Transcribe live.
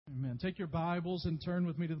Take your Bibles and turn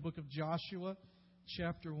with me to the book of Joshua,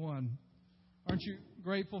 chapter 1. Aren't you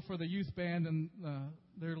grateful for the youth band and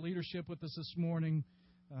their leadership with us this morning?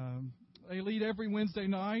 They lead every Wednesday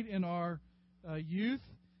night in our youth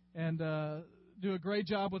and do a great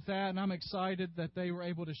job with that, and I'm excited that they were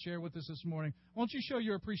able to share with us this morning. Won't you show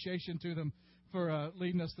your appreciation to them for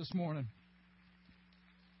leading us this morning?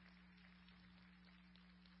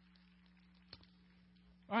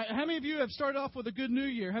 All right, how many of you have started off with a good new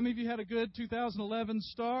year? How many of you had a good 2011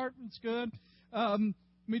 start? It's good. Let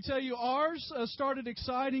me tell you, ours started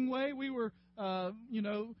exciting way. We were, I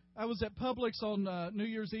was at Publix on New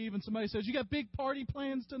Year's Eve, and somebody says, "You got big party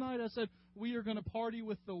plans tonight?" I said, "We are going to party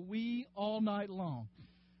with the Wii all night long."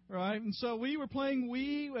 Right? And so we were playing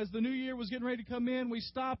Wii as the new year was getting ready to come in. We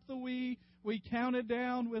stopped the Wii. We counted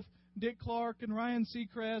down with Dick Clark and Ryan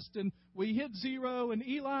Seacrest, and we hit 0, and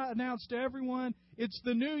Eli announced to everyone, "It's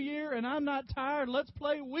the new year, and I'm not tired. Let's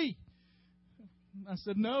play Wii." I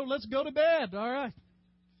said, "No, let's go to bed." All right.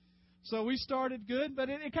 So we started good, but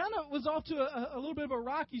it kind of was off to a little bit of a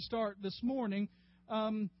rocky start this morning.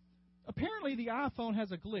 Apparently, the iPhone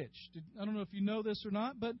has a glitch. I don't know if you know this or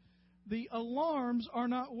not, but the alarms are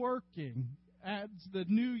not working as the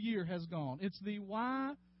new year has gone. It's the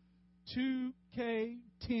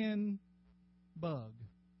Y2K10 bug.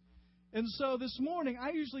 And so this morning, I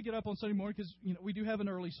usually get up on Sunday morning because we do have an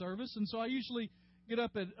early service, and so I usually get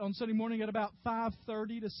up on Sunday morning at about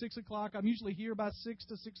 5:30 to 6 o'clock. I'm usually here by 6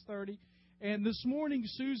 to 6:30. And this morning,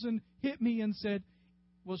 Susan hit me and said,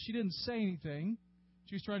 well, she didn't say anything.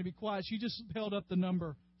 She was trying to be quiet. She just held up the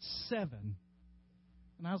number 7.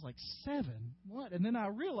 And I was like, 7? What? And then I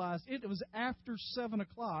realized it was after 7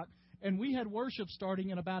 o'clock, and we had worship starting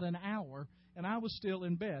in about an hour, and I was still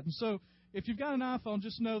in bed. And so if you've got an iPhone,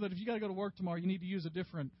 just know that if you got to go to work tomorrow, you need to use a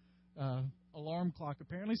different alarm clock,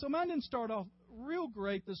 apparently. So mine didn't start off real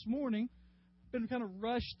great this morning. Been kind of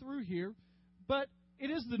rushed through here. But it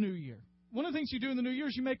is the new year. One of the things you do in the new year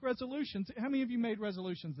is you make resolutions. How many of you made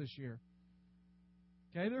resolutions this year?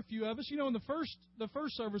 Okay, there are a few of us. In the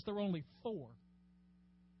first service, there were only 4.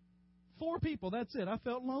 4 people, that's it. I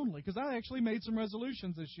felt lonely because I actually made some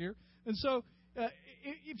resolutions this year. And so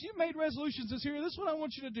if you made resolutions this year, this is what I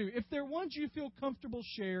want you to do. If there are ones you feel comfortable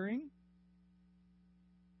sharing,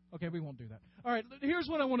 okay, we won't do that. All right, here's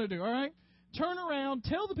what I want to do, all right? Turn around,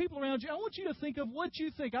 tell the people around you, I want you to think of what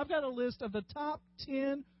you think. I've got a list of the top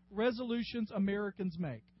 10 resolutions Americans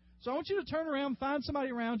make. So I want you to turn around, find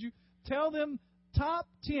somebody around you, tell them top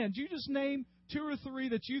 10. You just name 2 or 3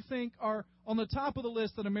 that you think are on the top of the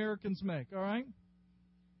list that Americans make, all right?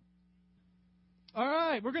 All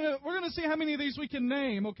right, we're gonna see how many of these we can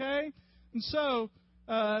name, okay? And so,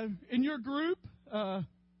 in your group,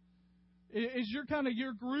 is your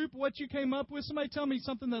group what you came up with? Somebody tell me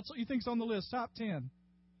something that you think's on the list. Top 10.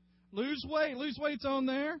 Lose weight. Lose weight's on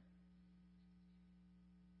there.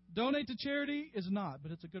 Donate to charity is not,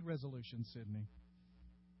 but it's a good resolution, Sydney.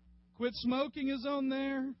 Quit smoking is on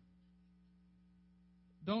there.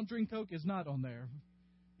 Don't drink Coke is not on there.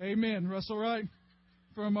 Amen, Russell, right?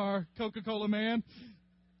 From our Coca-Cola man.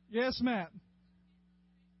 Yes, Matt.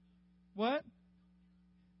 What?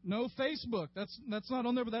 No Facebook. That's not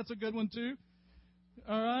on there, but that's a good one, too.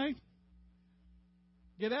 All right.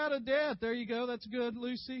 Get out of debt. There you go. That's good,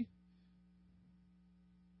 Lucy.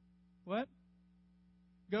 What?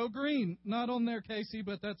 Go green. Not on there, Casey,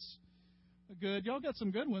 but that's good. Y'all got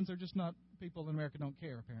some good ones. They're just not, people in America don't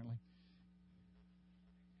care, apparently.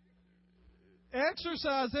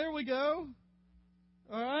 Exercise. There we go.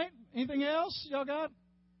 All right. Anything else y'all got?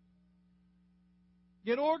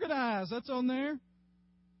 Get organized. That's on there.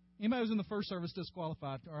 Anybody who's in the first service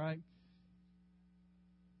disqualified. All right.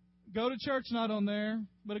 Go to church, not on there,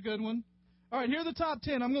 but a good one. All right. Here are the top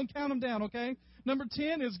 10. I'm going to count them down, okay? Number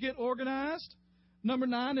 10 is get organized. Number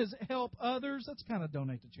 9 is help others. That's kind of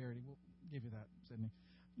donate to charity. We'll give you that, Sydney.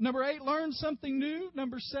 Number 8, learn something new.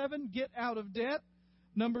 Number 7, get out of debt.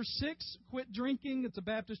 Number 6, quit drinking. It's a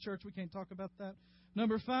Baptist church. We can't talk about that.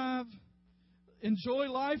 Number 5, enjoy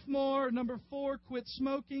life more. Number 4, quit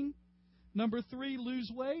smoking. Number 3, lose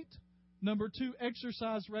weight. Number 2,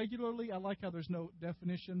 exercise regularly. I like how there's no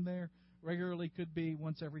definition there. Regularly could be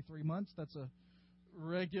once every 3 months. That's a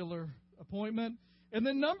regular appointment. And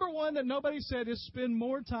then number 1 that nobody said is spend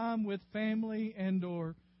more time with family and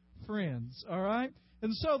or friends. All right?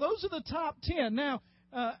 And so those are the top 10. Now,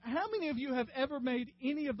 how many of you have ever made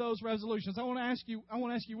any of those resolutions? I want to ask you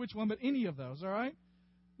which one, but any of those, all right?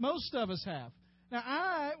 Most of us have. Now,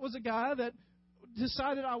 I was a guy that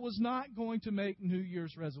decided I was not going to make New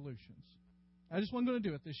Year's resolutions. I just wasn't going to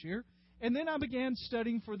do it this year. And then I began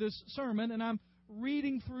studying for this sermon, and I'm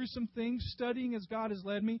reading through some things, studying as God has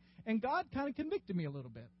led me, and God kind of convicted me a little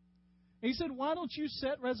bit. And He said, why don't you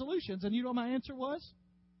set resolutions? And you know what my answer was?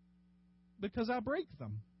 Because I break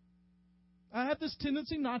them. I have this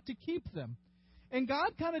tendency not to keep them. And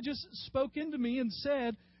God kind of just spoke into me and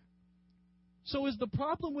said, so is the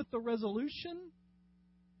problem with the resolution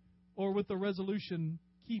or with the resolution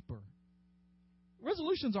keeper?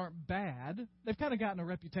 Resolutions aren't bad. They've kind of gotten a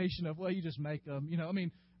reputation of, well, you just make them.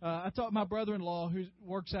 I thought my brother-in-law, who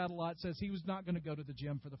works out a lot, says he was not going to go to the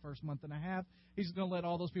gym for the first month and a half. He's going to let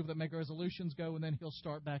all those people that make resolutions go, and then he'll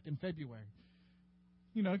start back in February.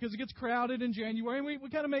 Because it gets crowded in January, and we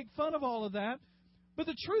kind of make fun of all of that. But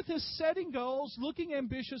the truth is, setting goals, looking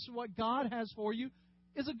ambitious at what God has for you,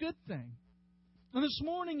 is a good thing. And this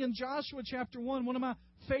morning in Joshua chapter 1, one of my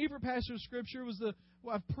favorite passages of Scripture was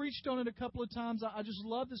I've preached on it a couple of times. I just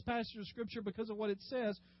love this passage of Scripture because of what it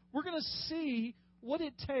says. We're going to see what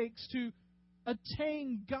it takes to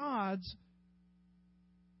attain God's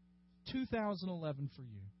 2011 for you.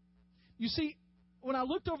 You see, when I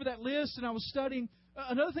looked over that list and I was studying,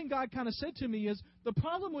 another thing God kind of said to me is the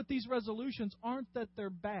problem with these resolutions aren't that they're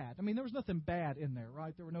bad. I mean, there was nothing bad in there,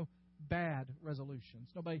 right? There were no bad resolutions.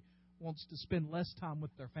 Nobody wants to spend less time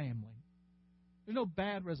with their family. There's no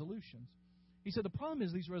bad resolutions. He said the problem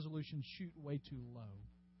is these resolutions shoot way too low.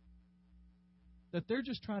 That they're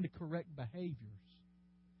just trying to correct behaviors.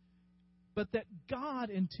 But that God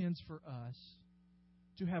intends for us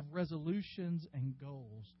to have resolutions and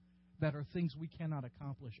goals that are things we cannot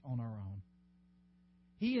accomplish on our own.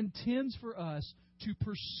 He intends for us to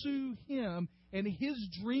pursue Him, and His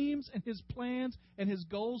dreams and His plans and His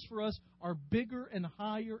goals for us are bigger and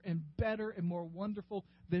higher and better and more wonderful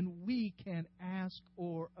than we can ask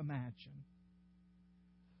or imagine.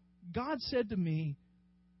 God said to me,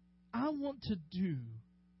 I want to do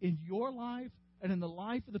in your life and in the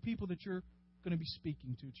life of the people that you're going to be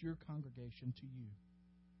speaking to your congregation, to you.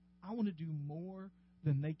 I want to do more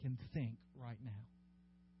than they can think right now.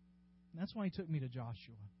 And that's why He took me to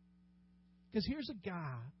Joshua. Because here's a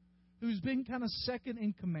guy who's been kind of second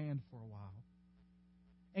in command for a while.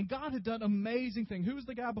 And God had done amazing things. Who was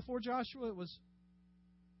the guy before Joshua? It was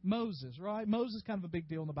Moses, right? Moses is kind of a big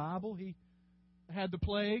deal in the Bible. He had the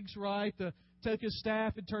plagues, right? Took his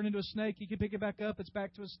staff and turned into a snake. He can pick it back up. It's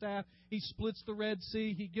back to his staff. He splits the Red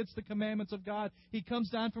Sea. He gets the commandments of God. He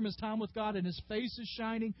comes down from his time with God, and his face is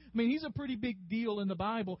shining. I mean, he's a pretty big deal in the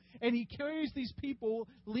Bible. And he carries these people,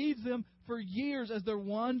 leads them for years as they're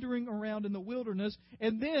wandering around in the wilderness.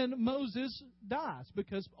 And then Moses dies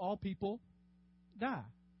because all people die.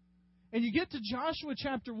 And you get to Joshua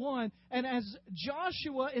chapter 1, and as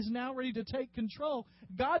Joshua is now ready to take control,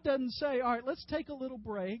 God doesn't say, all right, let's take a little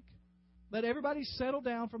break. Let everybody settle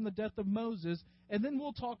down from the death of Moses, and then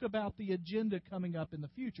we'll talk about the agenda coming up in the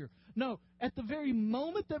future. No, at the very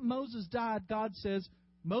moment that Moses died, God says,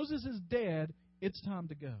 Moses is dead, it's time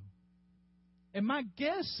to go. And my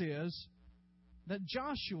guess is that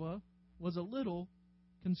Joshua was a little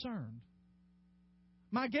concerned.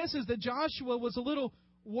 My guess is that Joshua was a little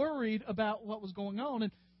worried about what was going on.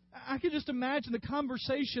 And I can just imagine the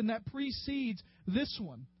conversation that precedes this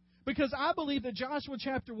one. Because I believe that Joshua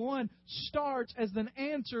chapter 1 starts as an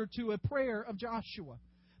answer to a prayer of Joshua.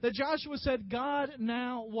 That Joshua said, God,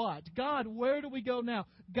 now what? God, where do we go now?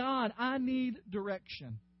 God, I need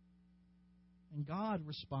direction. And God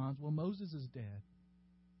responds, well, Moses is dead,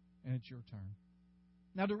 and it's your turn.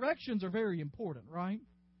 Now, directions are very important, right?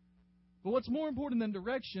 But what's more important than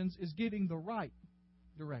directions is getting the right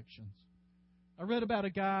directions. I read about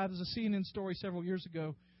a guy, there's a CNN story several years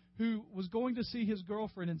ago, who was going to see his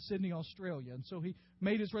girlfriend in Sydney, Australia. And so he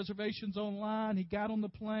made his reservations online. He got on the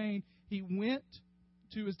plane. He went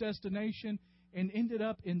to his destination and ended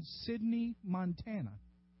up in Sidney, Montana.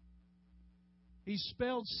 He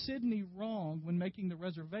spelled Sydney wrong when making the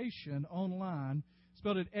reservation online.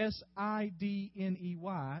 Spelled it Sidney, and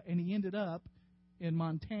he ended up in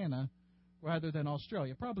Montana rather than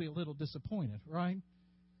Australia. Probably a little disappointed, right?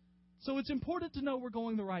 So it's important to know we're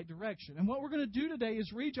going the right direction. And what we're going to do today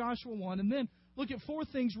is read Joshua 1 and then look at four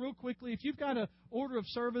things real quickly. If you've got an order of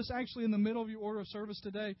service, actually in the middle of your order of service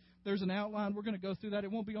today, there's an outline. We're going to go through that.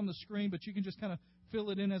 It won't be on the screen, but you can just kind of fill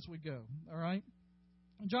it in as we go. All right?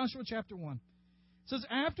 Joshua chapter 1. It says,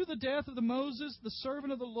 after the death of Moses, the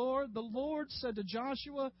servant of the Lord said to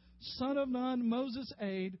Joshua, son of Nun, Moses'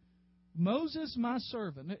 aide, Moses, my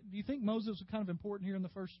servant. Do you think Moses was kind of important here in the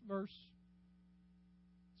first verse?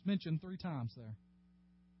 It's mentioned 3 times there.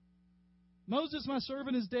 Moses, my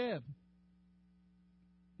servant, is dead.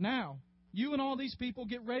 Now, you and all these people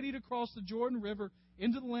get ready to cross the Jordan River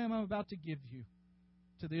into the land I'm about to give you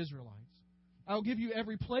to the Israelites. I will give you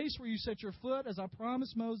every place where you set your foot, as I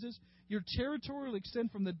promised Moses. Your territory will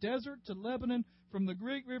extend from the desert to Lebanon, from the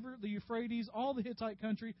Great River, the Euphrates, all the Hittite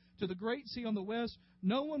country, to the Great Sea on the west.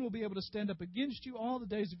 No one will be able to stand up against you all the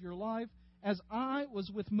days of your life. As I was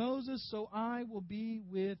with Moses, so I will be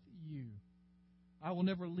with you. I will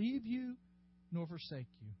never leave you nor forsake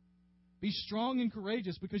you. Be strong and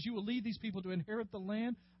courageous, because you will lead these people to inherit the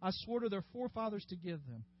land I swore to their forefathers to give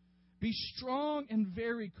them. Be strong and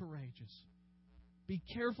very courageous. Be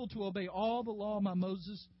careful to obey all the law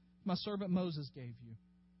my servant Moses gave you.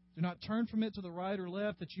 Do not turn from it to the right or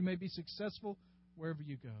left, that you may be successful wherever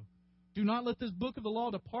you go. Do not let this book of the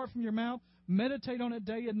law depart from your mouth. Meditate on it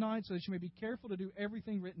day and night, so that you may be careful to do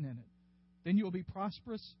everything written in it. Then you will be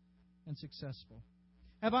prosperous and successful.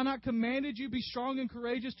 Have I not commanded you, be strong and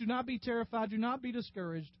courageous? Do not be terrified. Do not be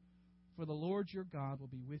discouraged. For the Lord your God will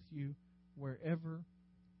be with you wherever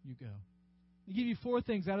you go. I'll give you 4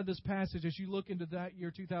 things out of this passage as you look into that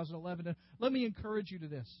year 2011. And let me encourage you to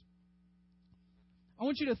this. I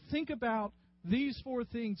want you to think about these 4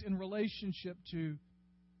 things in relationship to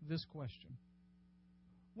this question.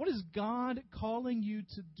 What is God calling you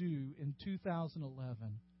to do in 2011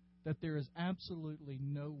 that there is absolutely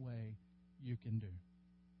no way you can do?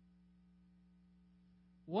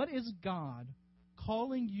 What is God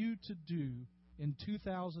calling you to do in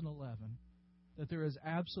 2011 that there is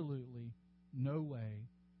absolutely no way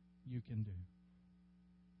you can do?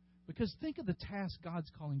 Because think of the task God's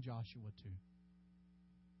calling Joshua to.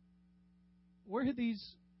 Where had these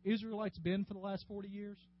Israelites been for the last 40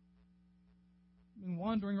 years? Been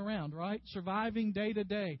wandering around, right? Surviving day to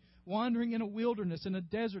day. Wandering in a wilderness, in a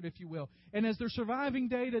desert, if you will. And as they're surviving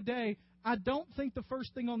day to day, I don't think the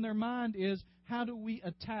first thing on their mind is, how do we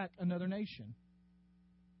attack another nation?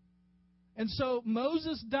 And so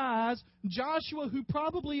Moses dies. Joshua, who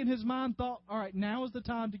probably in his mind thought, all right, now is the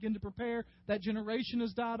time to begin to prepare. That generation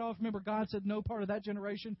has died off. Remember, God said no part of that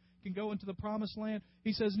generation can go into the promised land.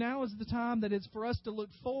 He says now is the time that it's for us to look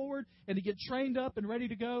forward and to get trained up and ready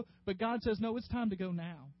to go. But God says, no, it's time to go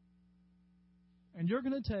now. And you're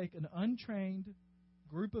going to take an untrained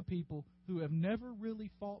group of people who have never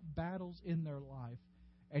really fought battles in their life,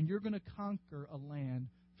 and you're going to conquer a land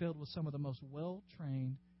filled with some of the most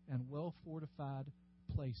well-trained and well-fortified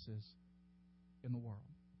places in the world.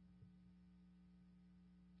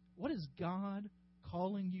 What is God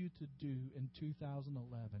calling you to do in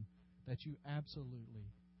 2011 that you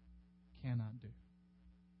absolutely cannot do?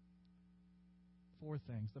 4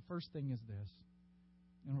 things. The first thing is this.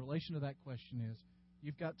 In relation to that question is,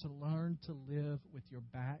 you've got to learn to live with your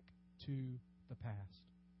back to the past.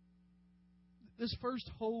 This first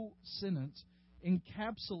whole sentence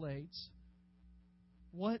encapsulates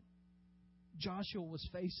what Joshua was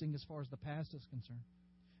facing as far as the past is concerned.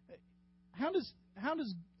 How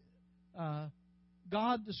does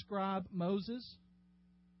God describe Moses?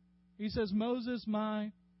 He says, Moses,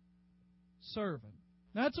 my servant.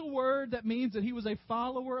 That's a word that means that he was a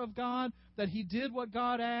follower of God, that he did what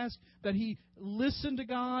God asked, that he listened to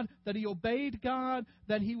God, that he obeyed God,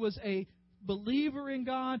 that he was a believer in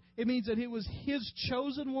God. It means that he was His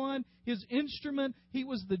chosen one, His instrument. He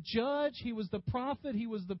was the judge. He was the prophet. He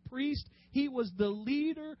was the priest. He was the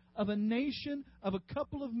leader of a nation of a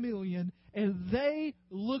couple of million, and they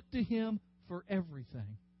looked to him for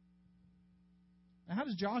everything. Now, how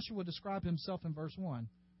does Joshua describe himself in verse 1?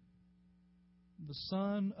 The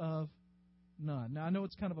son of none. Now, I know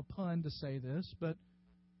it's kind of a pun to say this, but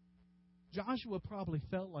Joshua probably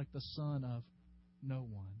felt like the son of no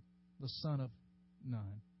one, the son of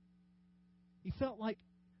none. He felt like,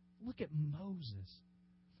 look at Moses.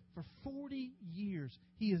 For 40 years,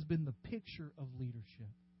 he has been the picture of leadership.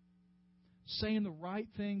 Saying the right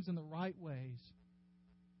things in the right ways.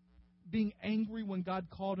 Being angry when God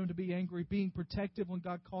called him to be angry. Being protective when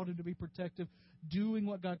God called him to be protective. Doing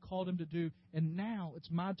what God called him to do. And now it's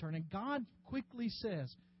my turn. And God quickly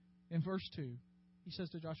says in verse 2, He says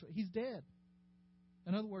to Joshua, he's dead.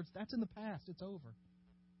 In other words, that's in the past. It's over.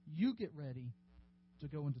 You get ready to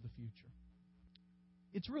go into the future.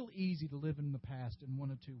 It's real easy to live in the past in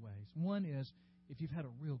one of 2 ways. One is if you've had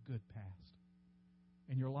a real good past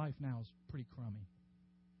and your life now is pretty crummy.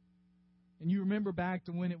 And you remember back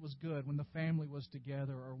to when it was good, when the family was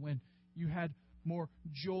together, or when you had more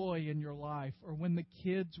joy in your life, or when the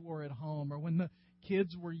kids were at home, or when the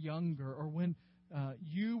kids were younger, or when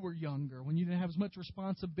you were younger, when you didn't have as much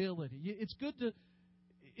responsibility.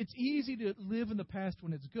 It's easy to live in the past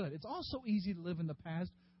when it's good. It's also easy to live in the past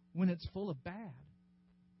when it's full of bad,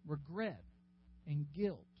 regret, and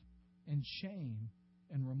guilt, and shame,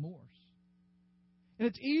 and remorse. And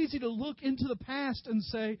it's easy to look into the past and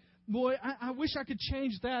say, boy, I wish I could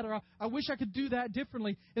change that, or I wish I could do that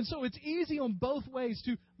differently. And so it's easy on both ways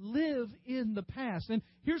to live in the past. And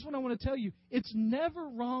here's what I want to tell you. It's never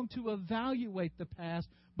wrong to evaluate the past,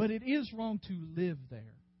 but it is wrong to live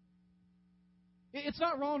there. It's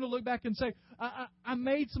not wrong to look back and say, I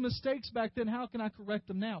made some mistakes back then. How can I correct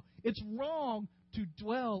them now? It's wrong to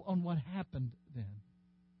dwell on what happened then.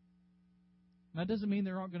 That doesn't mean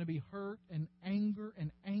there aren't going to be hurt and anger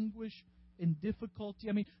and anguish and difficulty.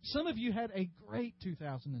 I mean, some of you had a great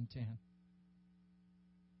 2010.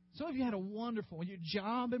 Some of you had a wonderful one. Your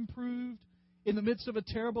job improved in the midst of a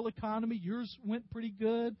terrible economy. Yours went pretty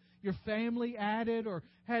good. Your family added or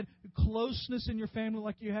had closeness in your family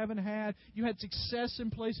like you haven't had. You had success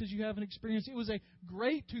in places you haven't experienced. It was a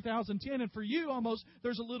great 2010. And for you, almost,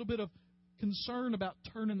 there's a little bit of concern about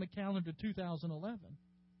turning the calendar to 2011.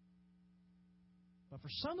 But for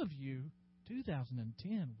some of you,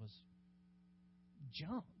 2010 was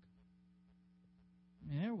junk.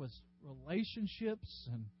 I mean, there was relationships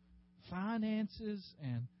and finances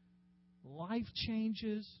and life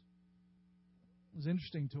changes. It was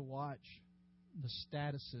interesting to watch the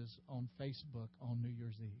statuses on Facebook on New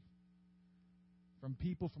Year's Eve from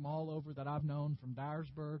people from all over that I've known, from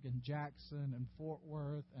Dyersburg and Jackson and Fort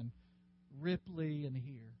Worth and Ripley and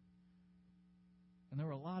here. And there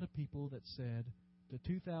were a lot of people that said, to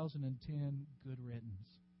 2010, good riddance.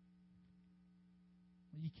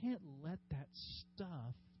 You can't let that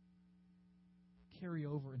stuff carry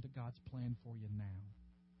over into God's plan for you now.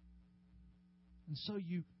 And so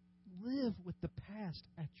you live with the past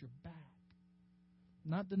at your back,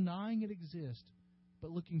 not denying it exists,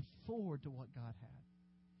 but looking forward to what God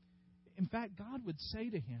had. In fact, God would say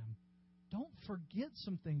to him, don't forget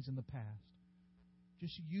some things in the past.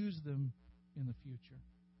 Just use them in the future.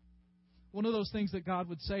 One of those things that God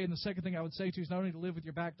would say, and the second thing I would say to you, is not only to live with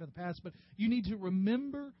your back to the past, but you need to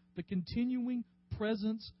remember the continuing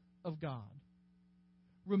presence of God.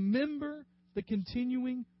 Remember the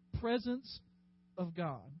continuing presence of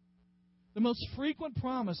God. The most frequent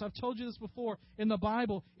promise, I've told you this before, in the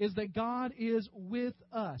Bible is that God is with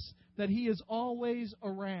us, that He is always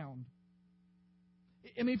around.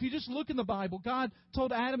 I mean, if you just look in the Bible, God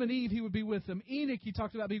told Adam and Eve He would be with them. Enoch, He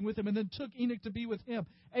talked about being with them, and then took Enoch to be with Him.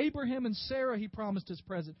 Abraham and Sarah, He promised His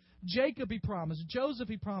presence. Jacob, He promised. Joseph,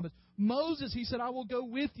 He promised. Moses, He said, I will go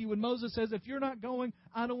with you. And Moses says, if you're not going,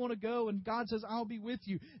 I don't want to go. And God says, I'll be with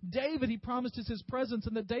you. David, He promised us His presence,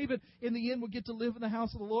 and that David, in the end, would get to live in the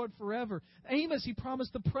house of the Lord forever. Amos, He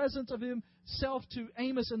promised the presence of Himself to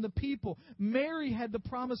Amos and the people. Mary had the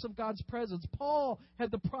promise of God's presence. Paul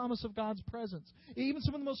had the promise of God's presence. Even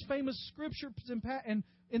some of the most famous scriptures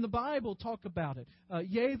in the Bible talk about it.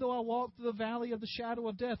 Yea, though I walk through the valley of the shadow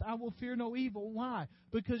of death, I will fear no evil. Why?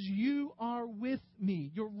 Because you are with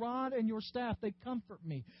me. Your rod and your staff, they comfort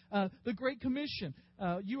me. The Great Commission,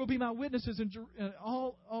 you will be my witnesses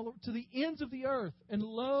all to the ends of the earth. And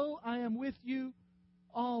lo, I am with you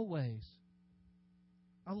always.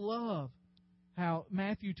 I love how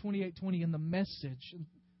Matthew 28:20 in the Message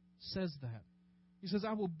says that. He says,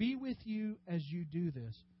 I will be with you as you do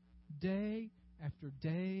this, day after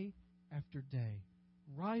day after day,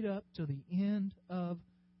 right up to the end of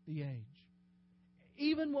the age.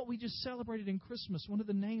 Even what we just celebrated in Christmas, one of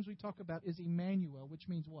the names we talk about is Emmanuel, which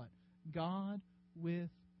means what? God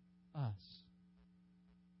with us.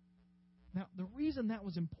 Now, the reason that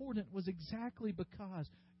was important was exactly because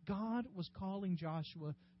God was calling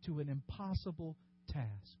Joshua to an impossible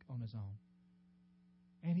task on his own.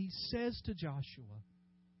 And He says to Joshua,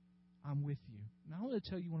 I'm with you. Now, I want to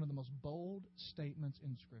tell you one of the most bold statements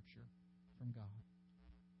in Scripture from God.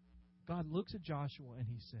 God looks at Joshua and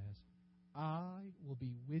He says, I will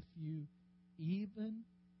be with you even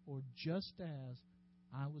or just as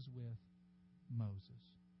I was with Moses.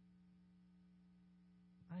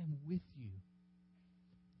 I am with you.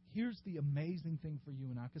 Here's the amazing thing for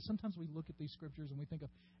you and I, because sometimes we look at these Scriptures and we think of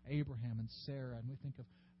Abraham and Sarah, and we think of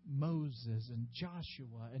Moses and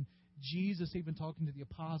Joshua and Jesus even talking to the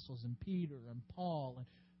apostles and Peter and Paul, and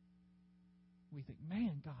we think,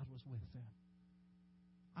 man, God was with them.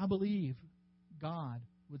 I believe God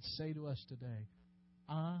would say to us today,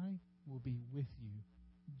 I will be with you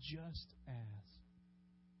just as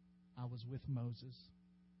I was with Moses,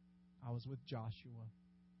 I was with Joshua.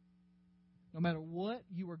 No matter what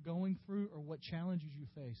you are going through or what challenges you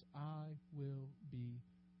face, I will be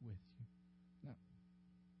with you. Now,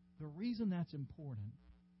 the reason that's important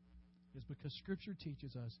is because Scripture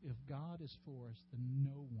teaches us if God is for us, then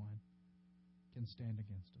no one can stand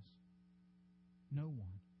against us. No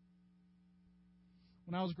one.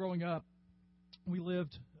 When I was growing up, we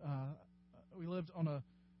lived on a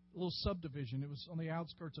little subdivision. It was on the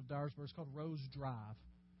outskirts of Dyersburg. It's called Rose Drive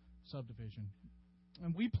subdivision.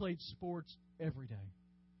 And we played sports every day.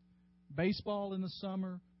 Baseball in the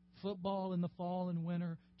summer, football in the fall and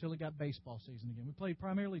winter, till it got baseball season again. We played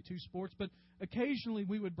primarily 2 sports, but occasionally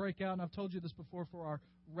we would break out, and I've told you this before, for our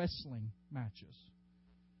wrestling matches.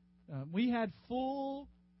 We had full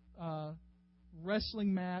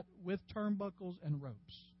wrestling mat with turnbuckles and ropes.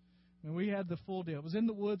 I mean, we had the full deal. It was in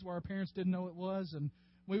the woods where our parents didn't know it was, and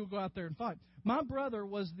we would go out there and fight. My brother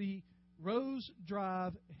was the Rose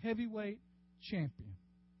Drive heavyweight champion.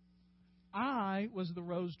 I was the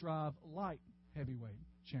Rose Drive light heavyweight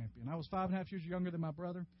champion. I was 5.5 years younger than my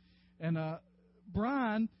brother. And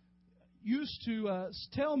Brian used to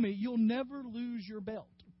tell me, you'll never lose your belt.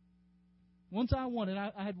 Once I won it,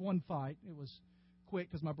 I had one fight. It was quick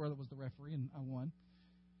because my brother was the referee, and I won.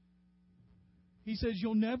 He says,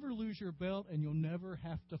 you'll never lose your belt, and you'll never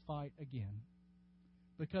have to fight again.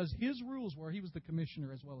 Because his rules were, he was the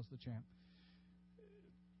commissioner as well as the champ.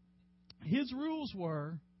 His rules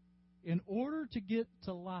were, in order to get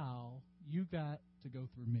to Lyle, you got to go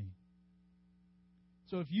through me.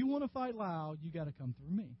 So if you want to fight Lyle, you got to come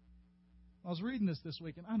through me. I was reading this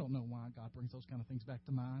week, and I don't know why God brings those kind of things back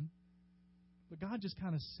to mind. But God just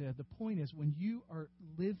kind of said, the point is, when you are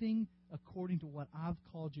living according to what I've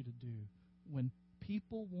called you to do, when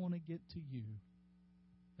people want to get to you,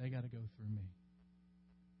 they got to go through me.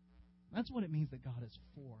 That's what it means that God is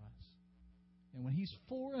for us. And when He's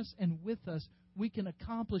for us and with us, we can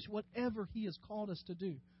accomplish whatever He has called us to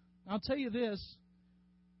do. I'll tell you this,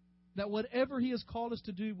 that whatever He has called us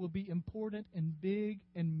to do will be important and big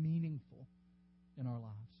and meaningful in our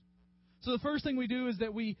lives. So the first thing we do is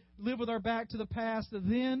that we live with our back to the past.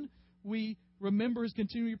 Then we remember His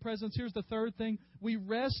continuing presence. Here's the third thing. We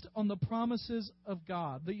rest on the promises of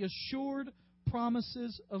God, the assured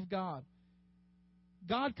promises of God.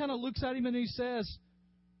 God kind of looks at him and He says,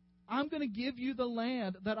 I'm going to give you the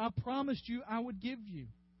land that I promised you I would give you.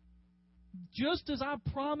 Just as I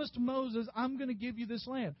promised Moses, I'm going to give you this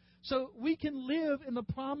land. So we can live in the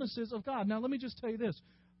promises of God. Now, let me just tell you this.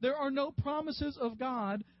 There are no promises of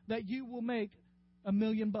God that you will make $1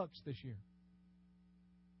 million this year.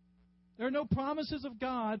 There are no promises of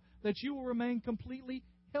God that you will remain completely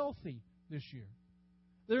healthy this year.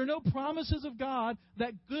 There are no promises of God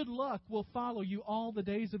that good luck will follow you all the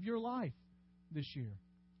days of your life this year.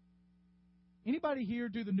 Anybody here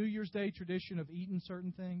do the New Year's Day tradition of eating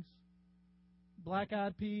certain things?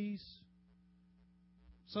 Black-eyed peas,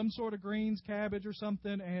 some sort of greens, cabbage or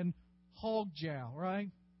something, and hog jowl, right?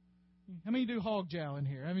 How many do hog jowl in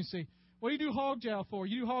here? Let me see. What do you do hog jowl for?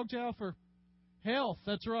 You do hog jowl for health.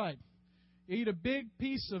 That's right. You eat a big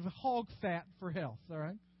piece of hog fat for health, all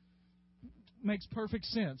right? Makes perfect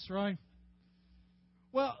sense, right?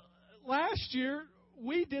 Well, last year,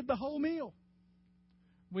 we did the whole meal.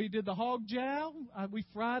 We did the hog jowl. We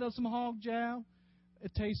fried up some hog jowl.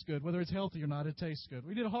 It tastes good. Whether it's healthy or not, it tastes good.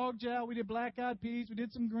 We did a hog jowl. We did black-eyed peas. We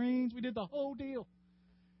did some greens. We did the whole deal.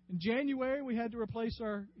 In January, we had to replace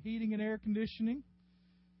our heating and air conditioning.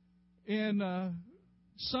 In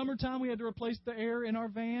summertime, we had to replace the air in our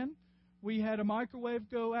van. We had a microwave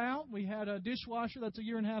go out. We had a dishwasher that's 1.5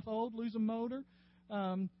 years old, lose a motor.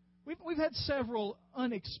 We've had several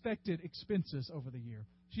unexpected expenses over the year.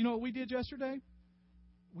 So you know what we did yesterday?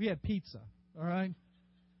 We had pizza, all right?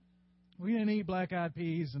 We didn't eat black-eyed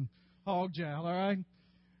peas and hog jowl, all right?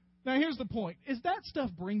 Now, here's the point. Is that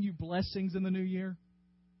stuff bring you blessings in the new year?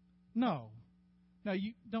 No. Now,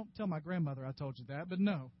 you don't tell my grandmother I told you that, but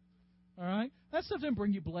no. All right? That stuff doesn't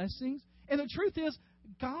bring you blessings. And the truth is,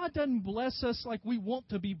 God doesn't bless us like we want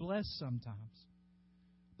to be blessed sometimes.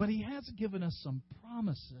 But He has given us some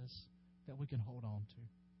promises that we can hold on to.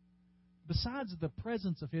 Besides the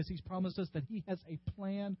presence of His, He's promised us that He has a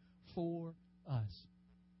plan for us.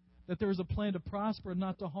 That there is a plan to prosper and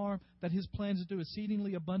not to harm. That His plan is to do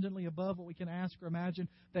exceedingly abundantly above what we can ask or imagine.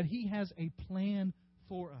 That He has a plan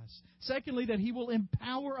for us. Secondly, that He will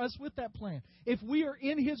empower us with that plan. If we are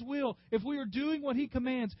in His will, if we are doing what He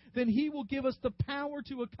commands, then He will give us the power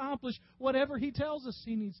to accomplish whatever He tells us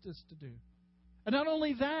He needs us to do. And not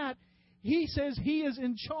only that, He says He is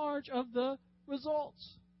in charge of the results.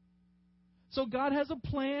 So God has a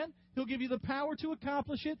plan. He'll give you the power to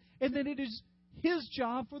accomplish it. And then it is His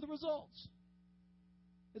job for the results.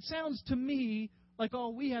 It sounds to me like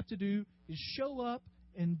all we have to do is show up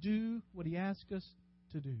and do what He asks us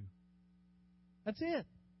to do. That's it.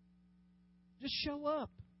 Just show up.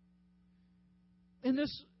 In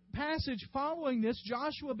this passage following this,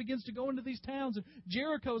 Joshua begins to go into these towns. And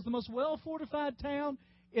Jericho is the most well-fortified town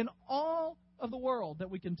in all of the world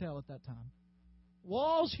that we can tell at that time.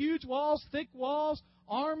 Walls, huge walls, thick walls,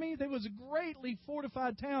 army. There was a greatly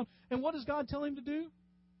fortified town. And what does God tell him to do?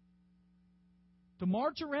 To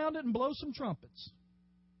march around it and blow some trumpets.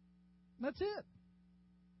 That's it.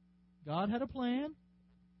 God had a plan.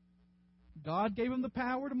 God gave him the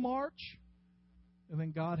power to march. And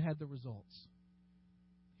then God had the results.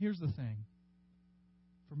 Here's the thing.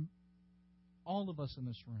 For all of us in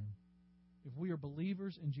this room, if we are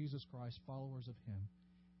believers in Jesus Christ, followers of Him,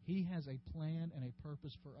 He has a plan and a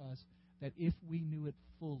purpose for us that, if we knew it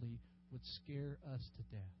fully, would scare us to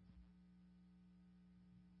death.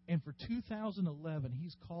 And for 2011,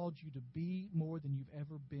 He's called you to be more than you've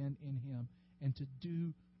ever been in Him and to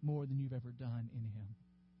do more than you've ever done in Him.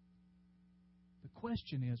 The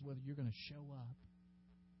question is whether you're going to show up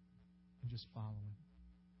and just follow Him.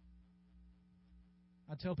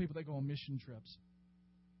 I tell people that go on mission trips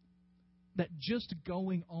that just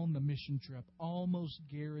going on the mission trip almost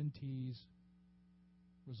guarantees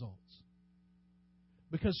results.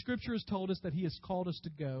 Because Scripture has told us that He has called us to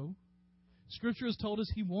go. Scripture has told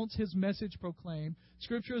us He wants His message proclaimed.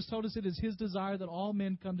 Scripture has told us it is His desire that all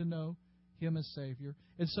men come to know Him as Savior.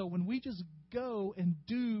 And so when we just go and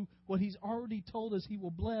do what He's already told us He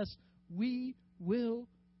will bless, we will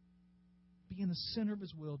be in the center of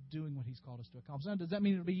His will doing what He's called us to accomplish. Now, does that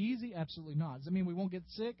mean it'll be easy? Absolutely not. Does that mean we won't get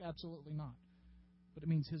sick? Absolutely not. But it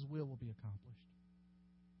means His will be accomplished.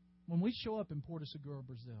 When we show up in Porto Seguro,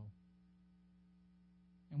 Brazil,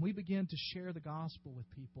 and we begin to share the gospel with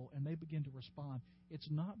people and they begin to respond, it's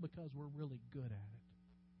not because we're really good at it.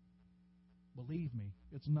 Believe me,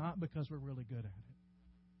 it's not because we're really good at it.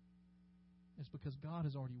 It's because God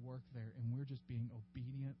has already worked there and we're just being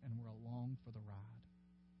obedient and we're along for the ride.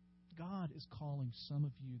 God is calling some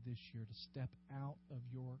of you this year to step out of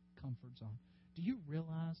your comfort zone. Do you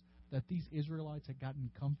realize that these Israelites had gotten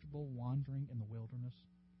comfortable wandering in the wilderness?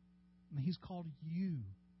 And He's called you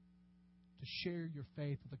to share your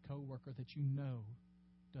faith with a coworker that you know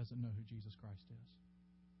doesn't know who Jesus Christ is.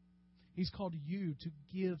 He's called you to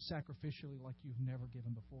give sacrificially like you've never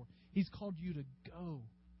given before. He's called you to go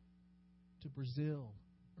to Brazil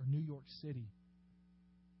or New York City.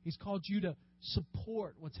 He's called you to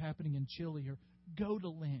support what's happening in Chile or go to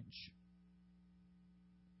Lynch.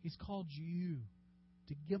 He's called you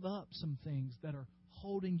to give up some things that are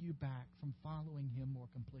holding you back from following Him more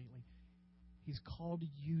completely. He's called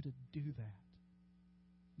you to do that.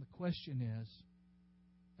 The question is,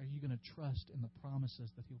 are you going to trust in the promises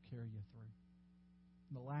that He'll carry you through?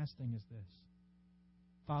 And the last thing is this.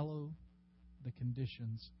 Follow the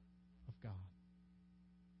conditions of God.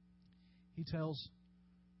 He tells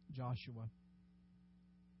Joshua,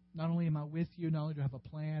 not only am I with you, not only do I have a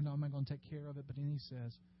plan, not only am I going to take care of it, but then He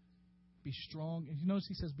says, be strong. And you notice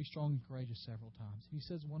He says, be strong and courageous several times. He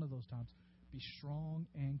says one of those times, be strong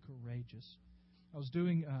and courageous. I was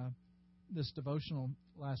doing this devotional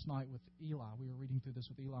last night with Eli. We were reading through this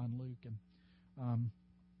with Eli and Luke. And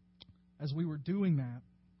as we were doing that,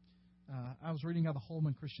 I was reading out the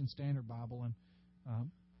Holman Christian Standard Bible.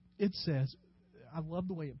 And it says, I love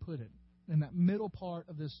the way it put it. In that middle part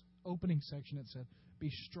of this opening section, it said,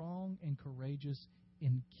 be strong and courageous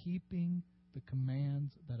in keeping the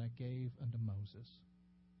commands that I gave unto Moses.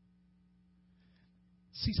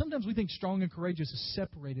 See, sometimes we think strong and courageous is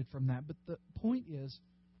separated from that, but the point is,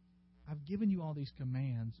 I've given you all these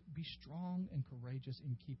commands. Be strong and courageous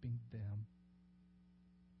in keeping them.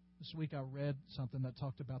 This week I read something that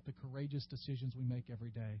talked about the courageous decisions we make every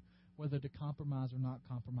day, whether to compromise or not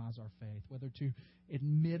compromise our faith, whether to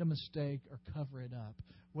admit a mistake or cover it up,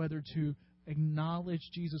 whether to acknowledge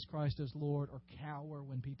Jesus Christ as Lord or cower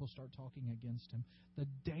when people start talking against Him. The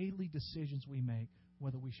daily decisions we make,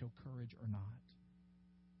 whether we show courage or not.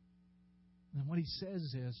 And what he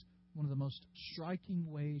says is, one of the most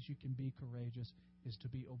striking ways you can be courageous is to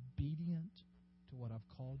be obedient to what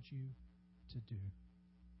I've called you to do.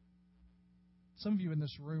 Some of you in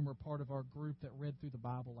this room are part of our group that read through the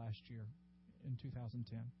Bible last year in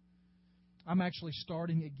 2010. I'm actually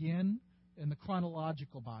starting again in the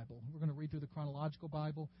chronological Bible. We're going to read through the chronological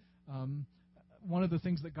Bible. One of the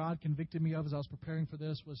things that God convicted me of as I was preparing for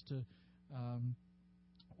this was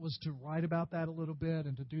to write about that a little bit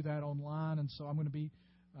and to do that online. And so I'm going to be,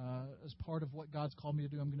 as part of what God's called me to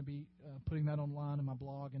do, I'm going to be putting that online in my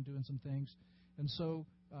blog and doing some things. And so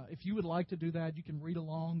if you would like to do that, you can read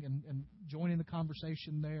along and join in the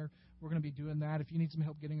conversation there. We're going to be doing that. If you need some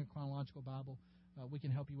help getting a chronological Bible, we can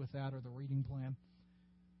help you with that or the reading plan.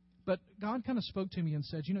 But God kind of spoke to me and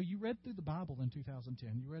said, you read through the Bible in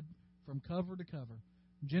 2010. You read from cover to cover.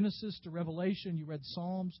 Genesis to Revelation. You read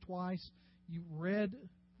Psalms twice. You read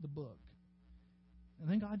the book. And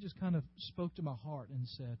then God just kind of spoke to my heart and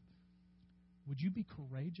said, Would you be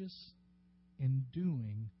courageous in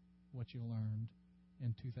doing what you learned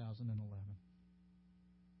in 2011?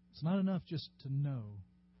 It's not enough just to know,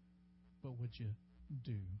 but would you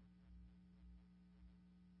do?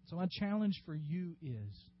 So my challenge for you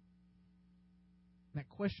is that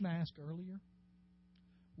question I asked earlier.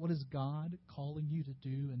 What is God calling you to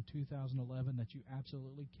do in 2011 that you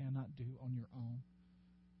absolutely cannot do on your own?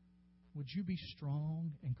 Would you be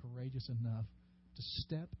strong and courageous enough to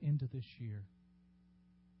step into this year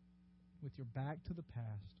with your back to the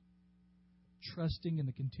past, trusting in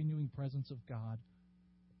the continuing presence of God,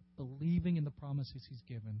 believing in the promises He's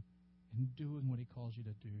given, and doing what He calls you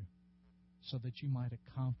to do so that you might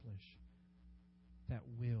accomplish that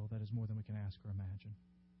will that is more than we can ask or imagine?